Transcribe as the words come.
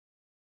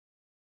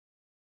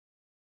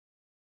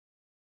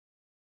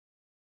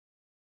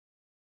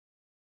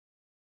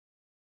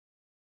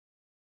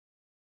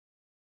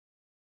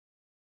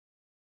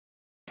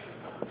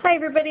Hi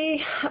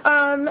everybody.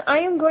 I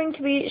am going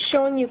to be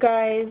showing you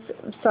guys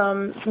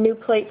some new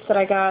plates that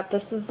I got.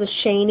 This is the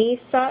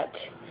SHANY set,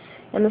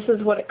 and this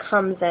is what it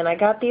comes in. I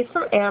got these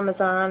from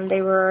Amazon.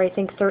 They were, I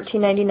think,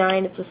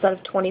 $13.99. It's a set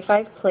of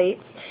 25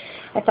 plates.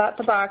 I thought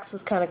the box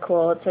was kind of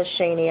cool. It says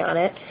SHANY on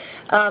it.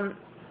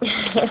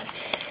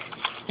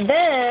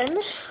 Then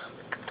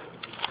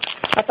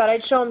I thought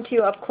I'd show them to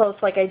you up close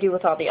like I do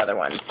with all the other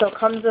ones. So it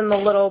comes in the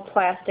little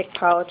plastic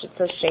pouch. It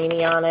says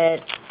SHANY on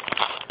it.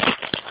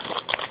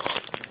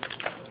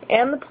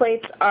 And the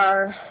plates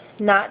are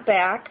not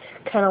back,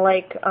 kind of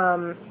like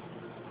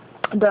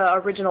the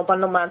original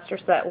Bundle Monster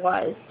set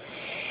was.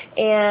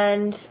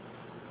 And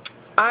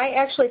I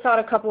actually thought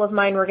a couple of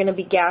mine were going to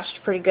be gashed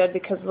pretty good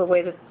because of the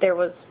way that there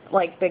was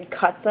like big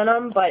cuts in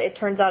them, but it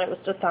turns out it was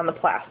just on the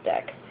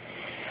plastic.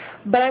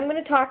 But I'm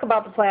going to talk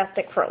about the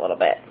plastic for a little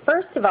bit.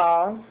 First of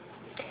all,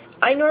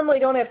 I normally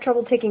don't have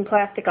trouble taking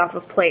plastic off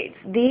of plates.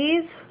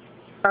 These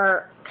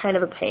are kind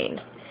of a pain.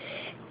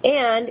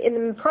 And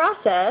in the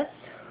process,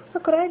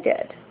 look what I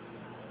did.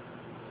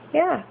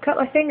 Yeah, cut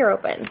my finger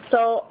open.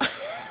 So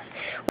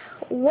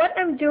what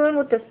I'm doing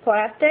with this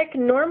plastic,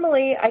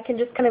 normally I can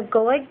just kind of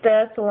go like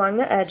this along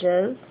the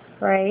edges,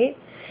 right?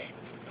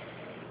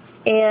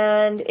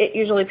 And it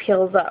usually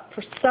peels up.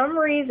 For some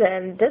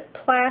reason, this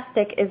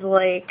plastic is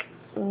like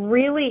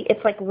really,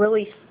 it's like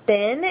really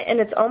thin, and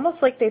it's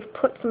almost like they've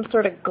put some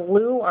sort of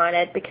glue on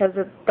it because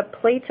the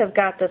plates have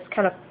got this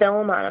kind of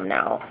film on them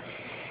now.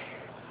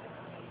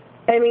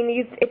 I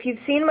mean, if you've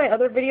seen my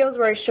other videos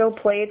where I show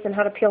plates and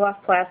how to peel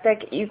off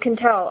plastic, you can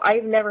tell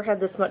I've never had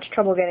this much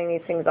trouble getting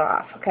these things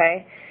off,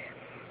 okay?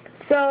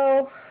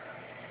 So,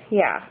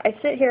 yeah, I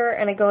sit here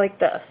and I go like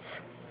this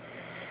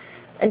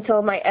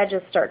until my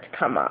edges start to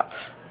come up.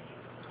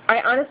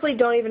 I honestly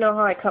don't even know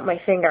how I cut my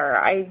finger.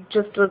 I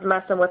just was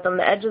messing with them.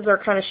 The edges are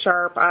kind of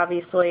sharp,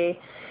 obviously.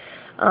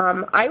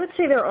 I would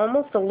say they're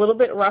almost a little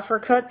bit rougher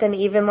cut than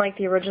even like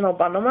the original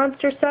Bundle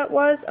Monster set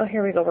was. Oh,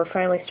 here we go. We're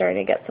finally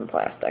starting to get some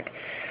plastic.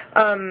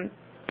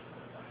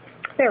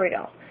 There we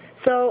go.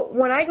 So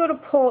when I go to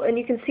pull, and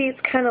you can see it's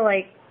kind of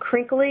like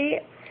crinkly,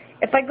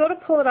 if I go to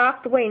pull it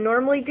off the way I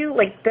normally do,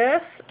 like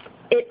this,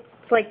 it's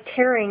like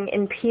tearing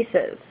in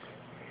pieces.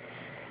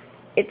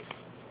 It's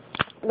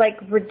like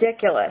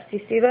ridiculous. You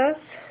see this?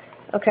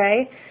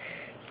 Okay.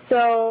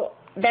 So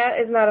that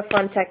is not a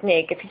fun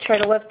technique. If you try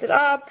to lift it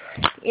up,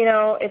 you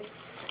know, it's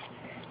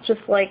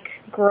just like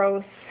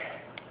gross.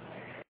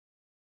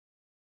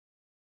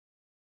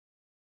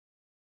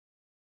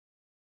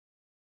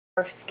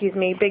 Excuse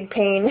me, big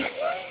pain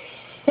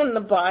in the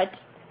butt.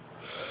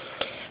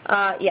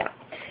 Yeah.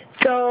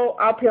 So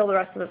I'll peel the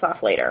rest of this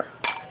off later.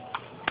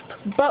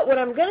 But what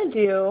I'm going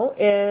to do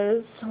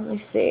is, let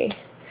me see.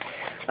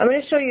 I'm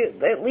going to show you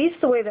at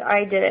least the way that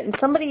I did it. And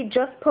somebody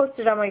just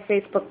posted on my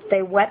Facebook that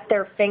they wet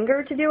their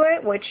finger to do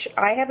it, which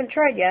I haven't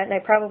tried yet, and I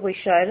probably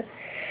should.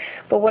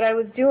 But what I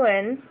was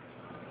doing,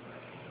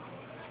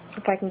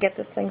 if I can get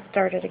this thing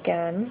started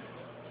again.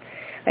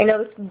 I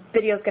know this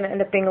video is going to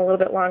end up being a little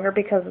bit longer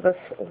because of this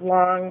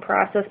long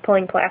process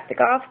pulling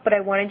plastic off, but I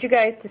wanted you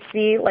guys to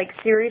see, like,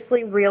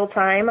 seriously, real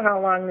time,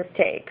 how long this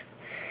takes.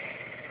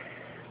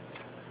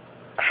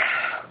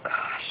 Oh,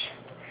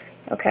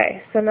 gosh.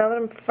 Okay, so now that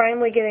I'm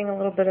finally getting a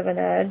little bit of an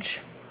edge,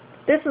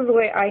 this is the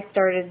way I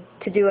started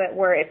to do it,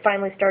 where it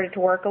finally started to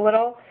work a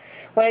little.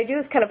 What I do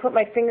is kind of put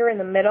my finger in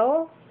the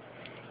middle,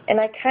 and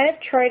I kind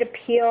of try to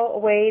peel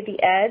away the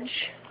edge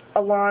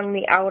along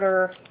the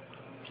outer,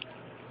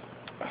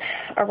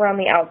 around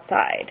the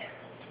outside.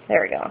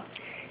 There we go.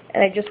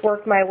 And I just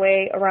work my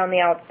way around the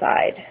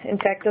outside. In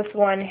fact, this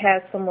one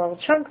has some little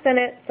chunks in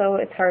it, so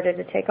it's harder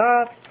to take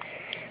off.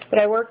 But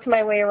I worked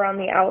my way around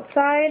the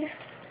outside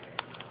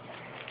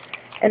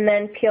and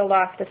then peeled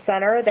off the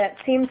center. That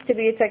seems to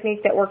be a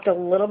technique that worked a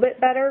little bit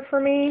better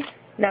for me.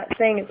 Not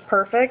saying it's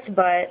perfect,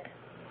 but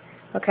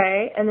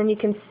okay. And then you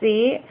can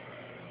see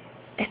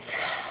it's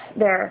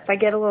there. If I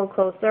get a little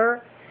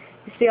closer,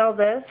 you see all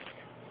this?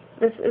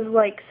 This is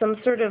like some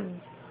sort of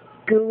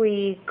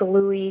gooey,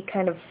 gluey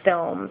kind of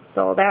film.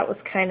 So that was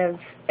kind of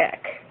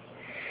ick.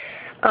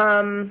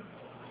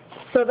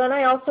 So then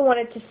I also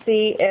wanted to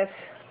see if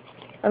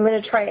I'm going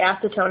to try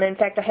acetone. In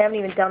fact, I haven't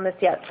even done this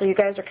yet, so you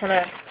guys are kind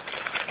of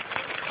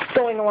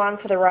going along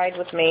for the ride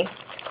with me.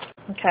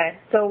 Okay,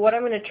 so what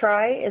I'm going to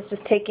try is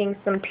just taking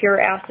some pure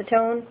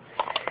acetone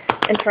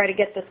and try to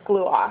get this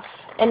glue off.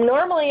 And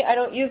normally I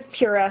don't use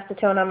pure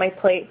acetone on my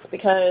plates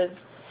because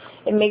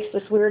it makes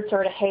this weird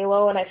sort of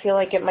halo, and I feel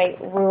like it might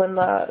ruin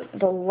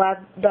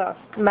the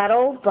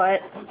metal,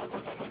 but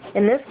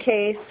in this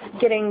case,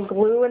 getting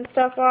glue and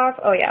stuff off,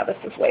 oh yeah, this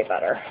is way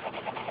better.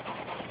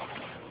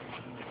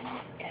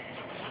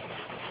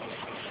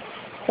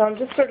 So I'm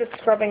just sort of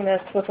scrubbing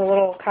this with a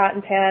little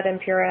cotton pad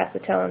and pure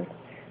acetone.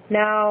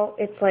 Now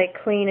it's like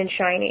clean and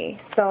shiny.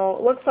 So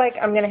it looks like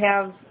I'm going to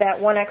have that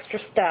one extra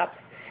step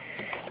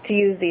to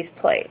use these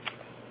plates.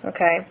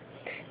 Okay?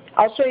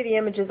 I'll show you the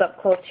images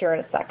up close here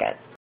in a second.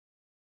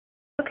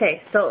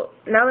 Okay, so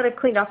now that I've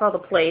cleaned off all the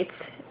plates,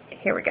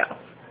 here we go.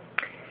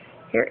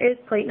 Here is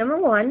plate number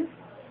 1.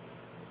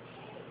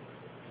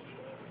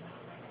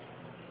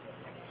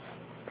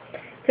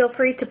 feel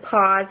free to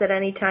pause at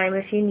any time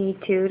if you need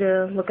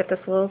to look at this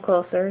a little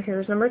closer.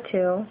 Here's number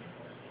 2.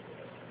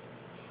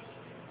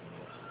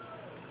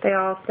 They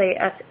all say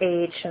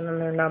SH and then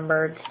they're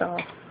numbered, so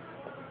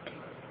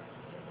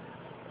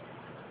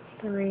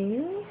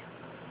 3.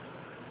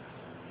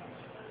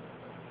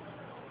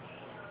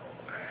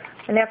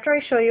 And after I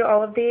show you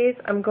all of these,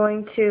 I'm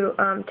going to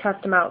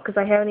test them out because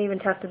I haven't even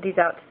tested these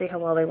out to see how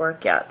well they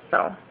work yet. So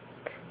I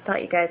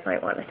thought you guys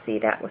might want to see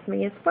that with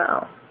me as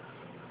well.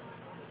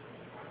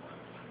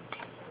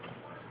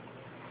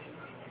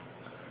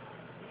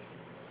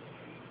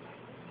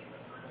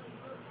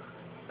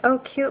 Oh,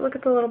 cute. Look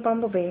at the little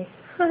bumblebee.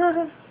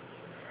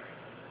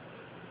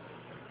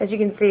 As you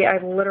can see,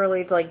 I've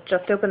literally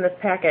just opened this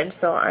package,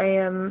 so I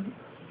am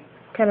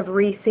kind of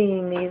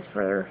re-seeing these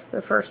for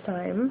the first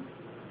time.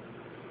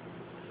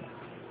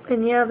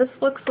 And yeah, this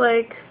looks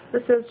like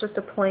this is just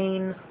a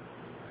plain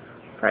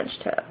French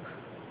tip.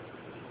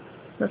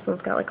 This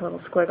one's got like a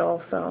little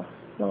squiggle, so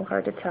a little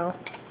hard to tell.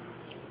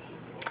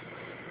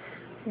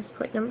 Here's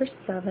plate number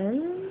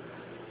 7.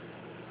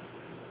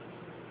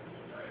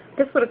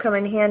 This would have come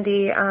in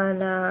handy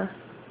on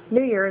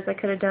New Year's. I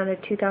could have done a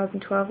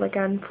 2012 like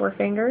on 4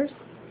 fingers.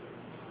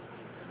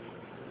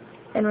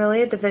 And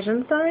really a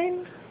division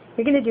sign?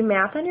 You're going to do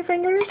math on your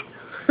fingers?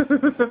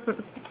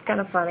 It's kind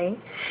of funny.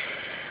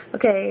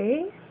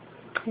 Okay,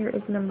 here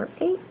is number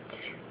 8.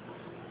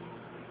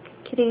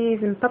 Kitties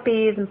and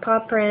puppies and paw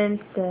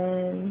prints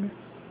and is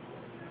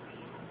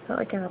that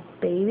like a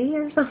baby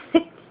or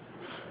something?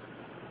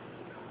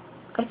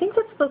 I think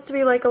that's supposed to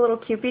be like a little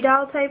Cupid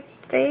doll type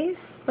face,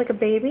 like a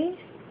baby.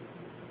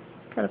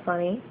 Kind of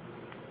funny.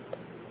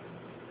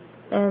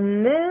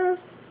 And this,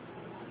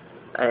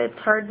 it's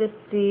hard to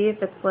see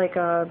if it's like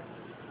a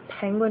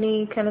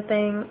penguin-y kind of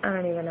thing. I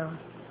don't even know.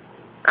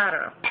 I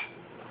don't know.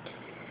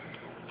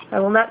 I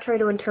will not try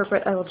to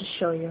interpret, I will just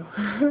show you.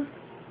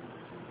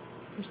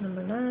 Here's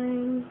number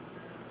 9.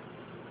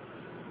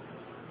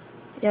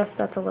 Yes,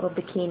 that's a little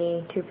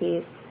bikini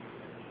 2-piece.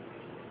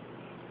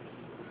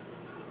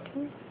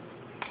 Okay.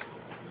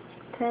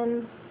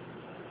 10.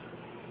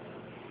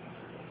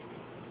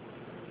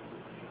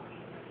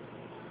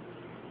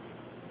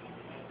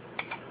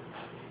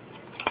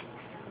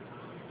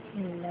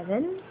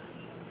 11.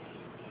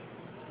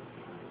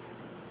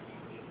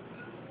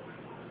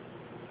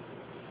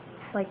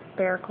 'Like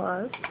bear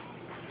claws.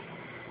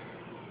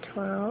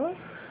 12.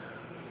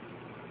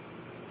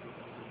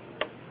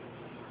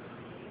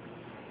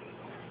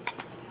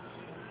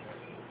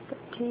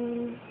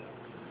 13.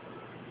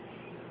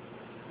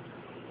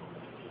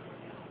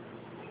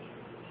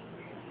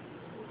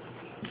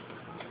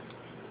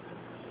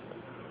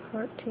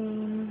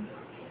 14.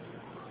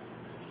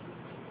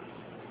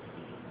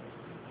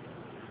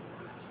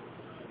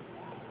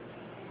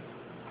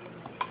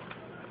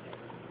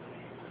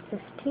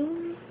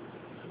 15.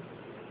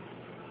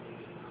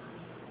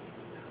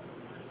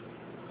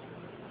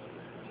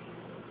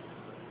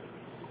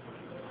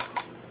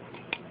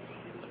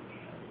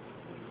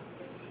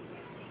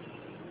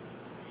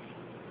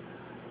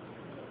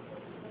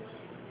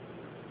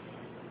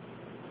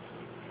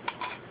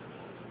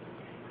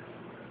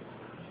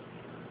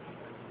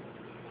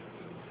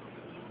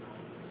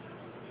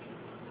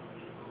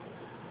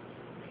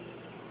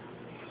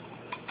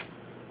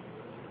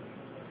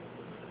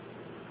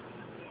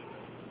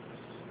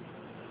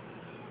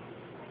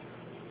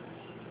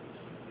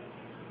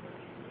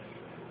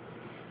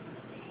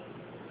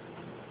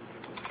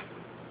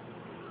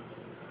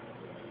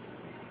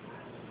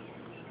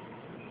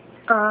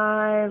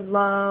 I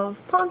love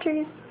palm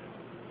trees.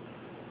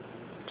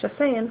 Just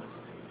saying.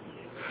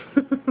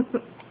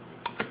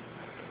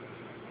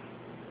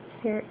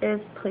 Here is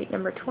plate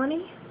number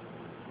 20.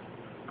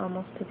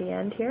 Almost to the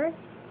end here.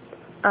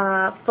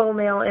 Full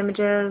male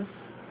images.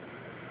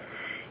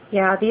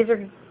 Yeah, these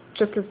are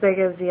just as big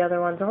as the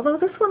other ones, although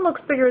this one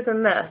looks bigger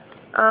than this.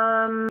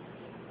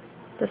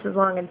 This is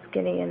long and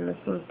skinny, and this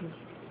one's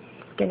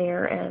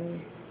skinnier,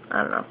 and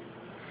I don't know.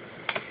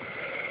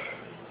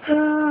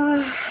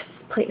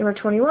 Plate number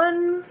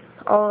 21,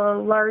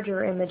 all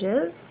larger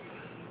images.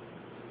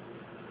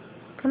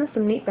 Kind of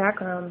some neat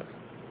backgrounds.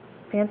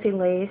 Fancy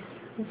lace.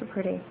 These are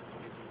pretty.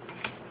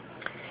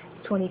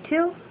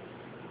 22.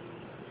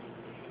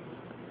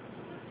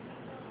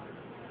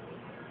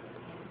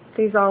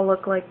 These all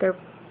look like they're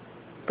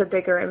the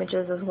bigger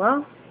images as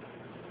well.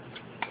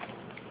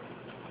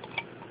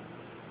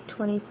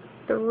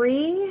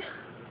 23.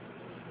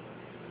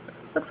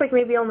 Looks like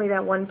maybe only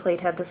that one plate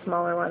had the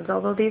smaller ones,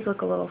 although these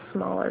look a little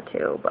smaller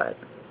too, but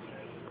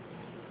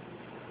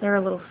they're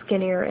a little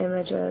skinnier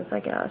images,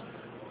 I guess.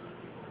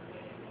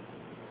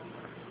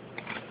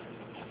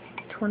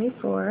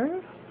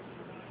 24.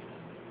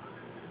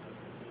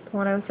 The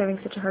one I was having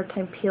such a hard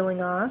time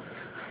peeling off.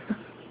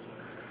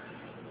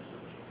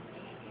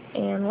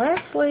 And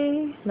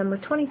lastly, number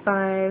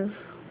 25.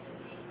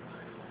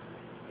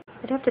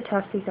 I'd have to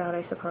test these out,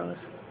 I suppose.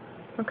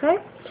 Okay?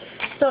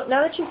 So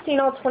now that you've seen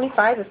all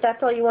 25, if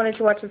that's all you wanted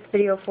to watch this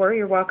video for,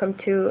 you're welcome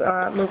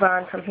to move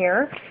on from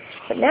here.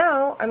 But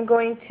now I'm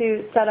going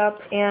to set up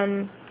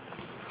and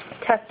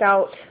test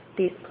out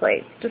these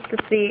plates just to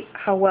see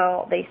how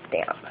well they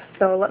stamp.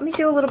 So let me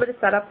do a little bit of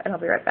setup and I'll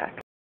be right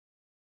back.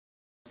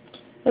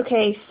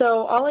 Okay,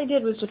 so all I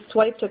did was just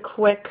swiped a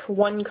quick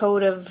one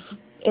coat of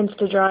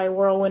Insta-Dry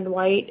Whirlwind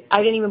White.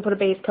 I didn't even put a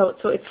base coat,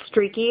 so it's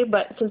streaky,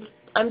 but since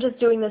I'm just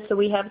doing this so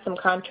we have some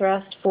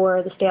contrast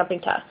for the stamping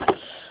test,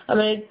 I'm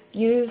going to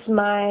use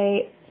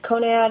my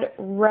Conad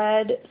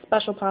Red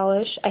Special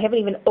Polish. I haven't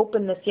even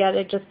opened this yet.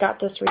 I just got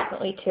this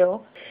recently too.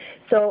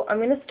 So I'm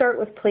going to start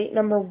with plate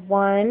number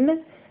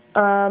 1.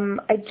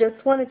 I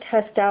just want to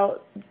test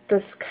out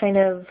this kind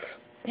of,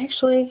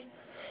 actually,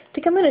 I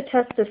think I'm going to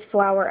test this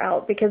flower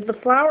out because the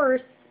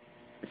flowers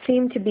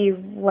seem to be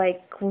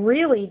like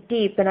really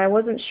deep and I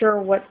wasn't sure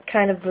what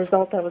kind of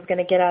result I was going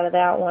to get out of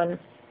that one.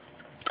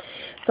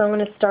 So I'm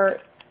going to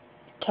start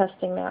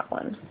testing that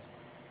one.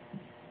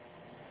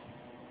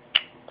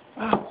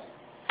 Wow,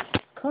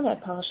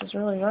 Conad polish is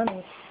really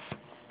runny.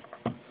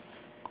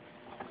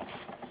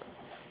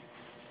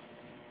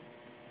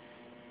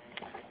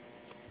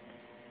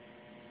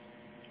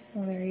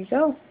 Well, there you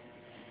go.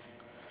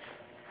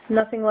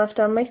 Nothing left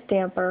on my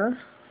stamper.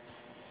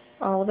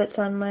 All of it's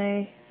on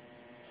my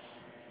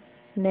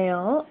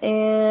nail,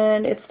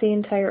 and it's the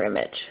entire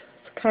image.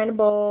 It's kind of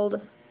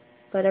bold,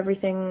 but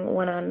everything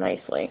went on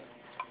nicely.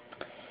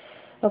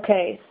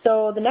 Okay,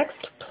 so the next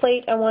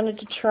plate I wanted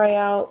to try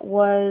out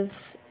was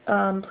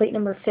plate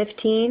number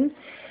 15.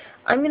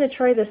 I'm going to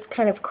try this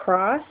kind of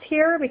cross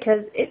here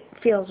because it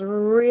feels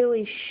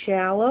really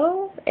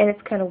shallow and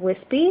it's kind of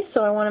wispy,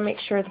 so I want to make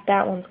sure that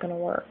that one's going to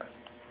work.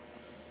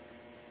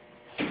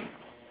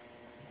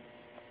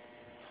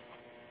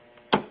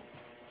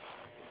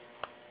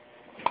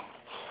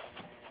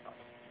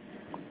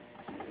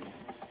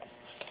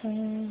 Okay,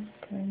 I'm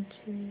going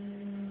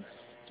to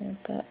stamp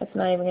that. It's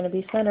not even going to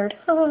be centered.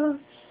 Well,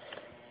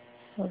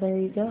 there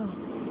you go.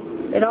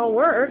 It all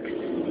works.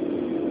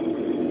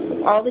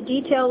 All the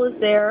detail is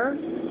there.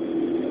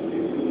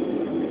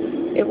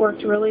 It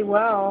worked really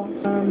well.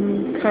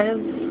 Kind of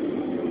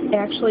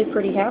actually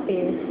pretty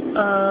happy.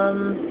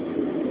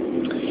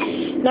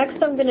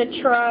 Next I'm going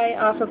to try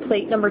off of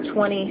plate number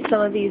 20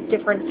 some of these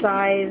different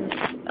size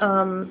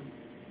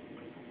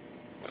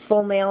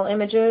full nail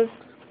images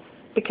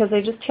because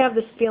I just have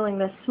this feeling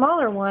the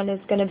smaller one is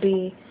going to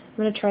be, I'm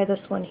going to try this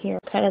one here,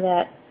 kind of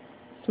that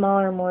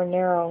smaller, more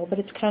narrow, but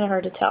it's kind of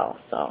hard to tell,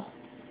 so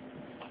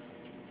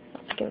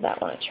let's give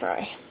that one a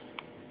try.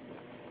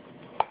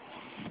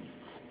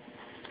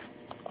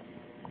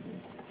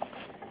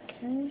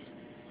 Okay.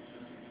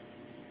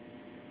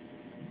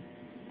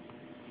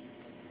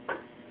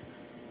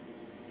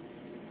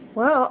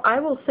 Well, I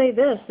will say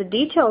this, the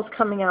detail's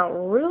coming out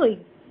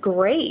really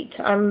great.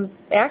 I'm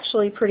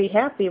actually pretty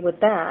happy with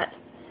that.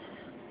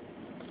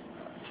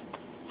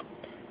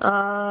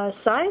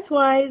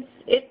 Size-wise,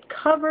 it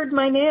covered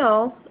my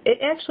nail. It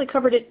actually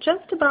covered it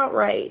just about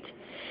right.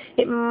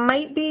 It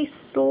might be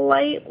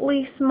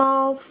slightly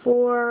small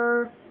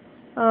for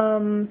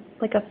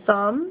like a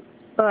thumb,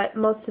 but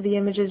most of the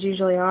images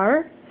usually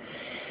are.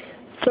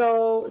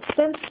 So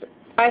since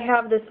I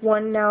have this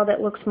one now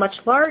that looks much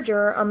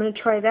larger, I'm going to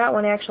try that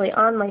one actually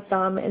on my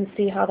thumb and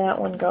see how that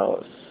one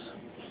goes.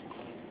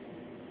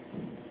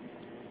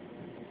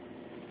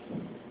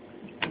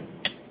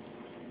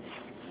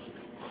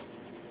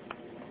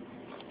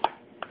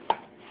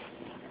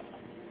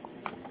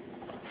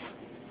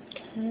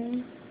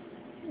 Okay,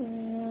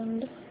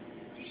 and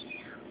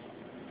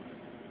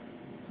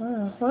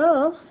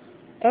well,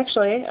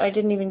 actually, I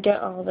didn't even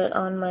get all of it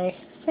on my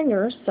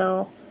fingers,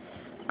 so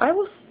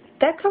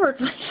that covered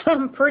my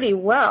thumb pretty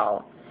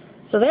well.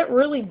 So that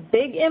really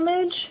big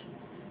image,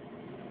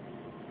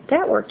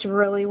 that worked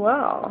really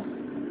well.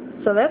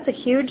 So that's a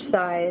huge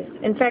size.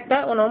 In fact,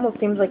 that one almost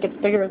seems like it's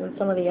bigger than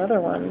some of the other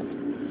ones.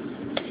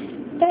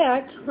 In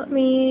fact, let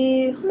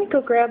me go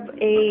grab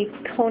a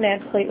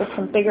Conad plate with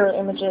some bigger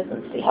images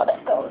and see how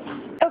that goes.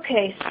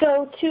 Okay,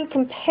 so to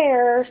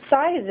compare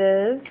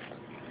sizes,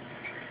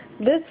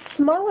 this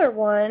smaller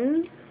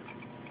one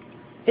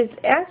is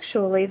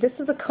actually, this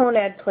is a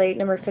Conad plate,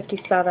 number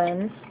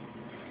 57.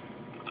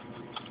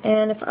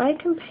 And if I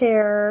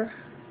compare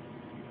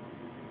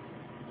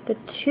the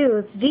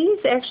two, these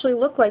actually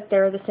look like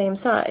they're the same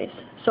size.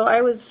 So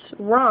I was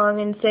wrong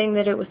in saying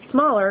that it was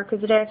smaller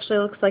because it actually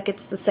looks like it's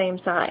the same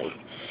size.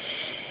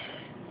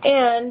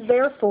 And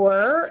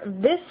therefore,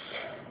 this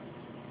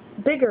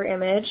bigger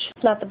image,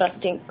 it's not the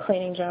best ink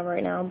cleaning job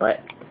right now,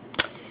 but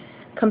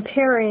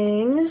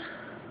comparing,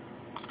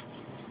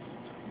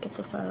 get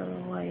this out of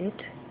the light.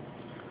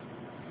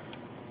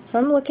 So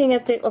I'm looking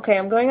at the, okay,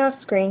 I'm going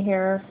off screen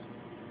here.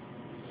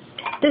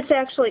 This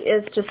actually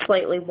is just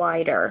slightly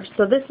wider.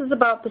 So this is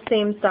about the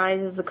same size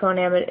as the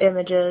Conad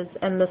images,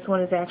 and this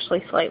one is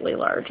actually slightly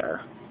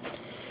larger.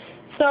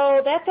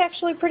 So that's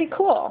actually pretty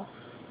cool.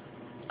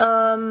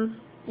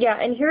 Yeah,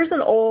 and here's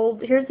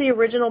the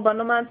original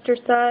Bundle Monster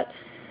set.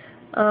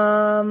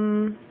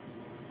 Yeah,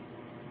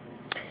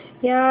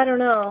 I don't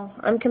know.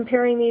 I'm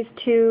comparing these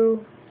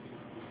two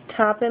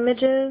top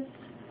images.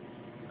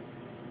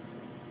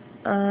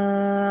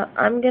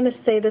 I'm going to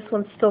say this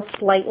one's still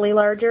slightly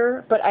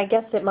larger, but I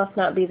guess it must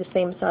not be the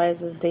same size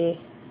as the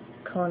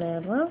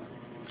Conad. Well,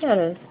 yeah,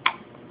 it is.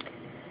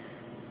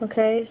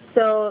 Okay,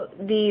 so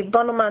the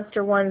Bundle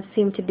Monster ones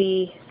seem to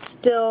be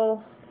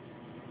still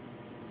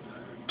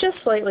just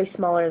slightly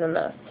smaller than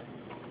this.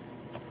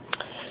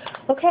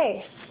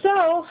 Okay,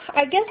 so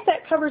I guess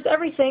that covers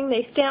everything.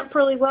 They stamp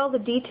really well. The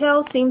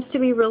detail seems to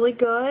be really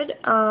good.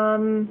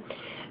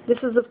 This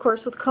is, of course,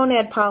 with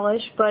Conad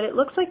polish, but it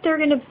looks like they're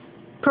going to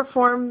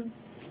perform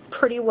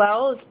pretty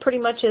well. It's pretty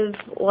much as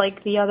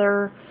like the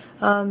other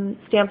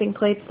stamping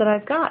plates that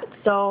I've got.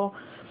 So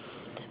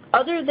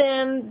other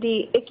than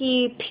the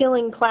icky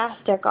peeling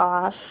plastic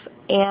off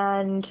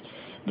and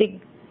the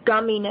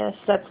gumminess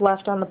that's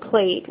left on the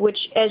plate,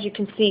 which, as you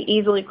can see,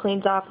 easily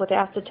cleans off with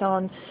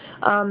acetone,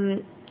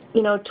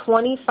 you know,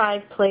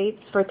 25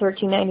 plates for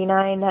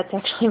 $13.99, that's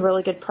actually a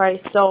really good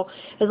price. So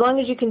as long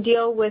as you can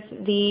deal with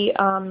the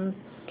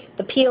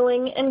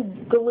peeling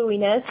and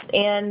gluiness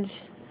and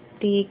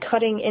the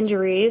cutting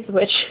injuries,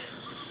 which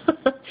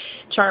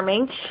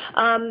charming,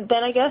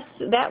 then I guess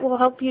that will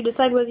help you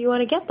decide whether you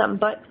want to get them.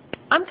 But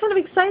I'm kind of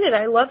excited.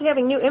 I love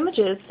having new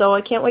images, so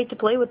I can't wait to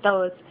play with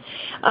those.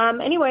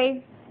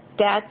 Anyway,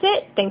 that's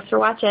it. Thanks for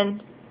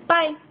watching.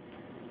 Bye.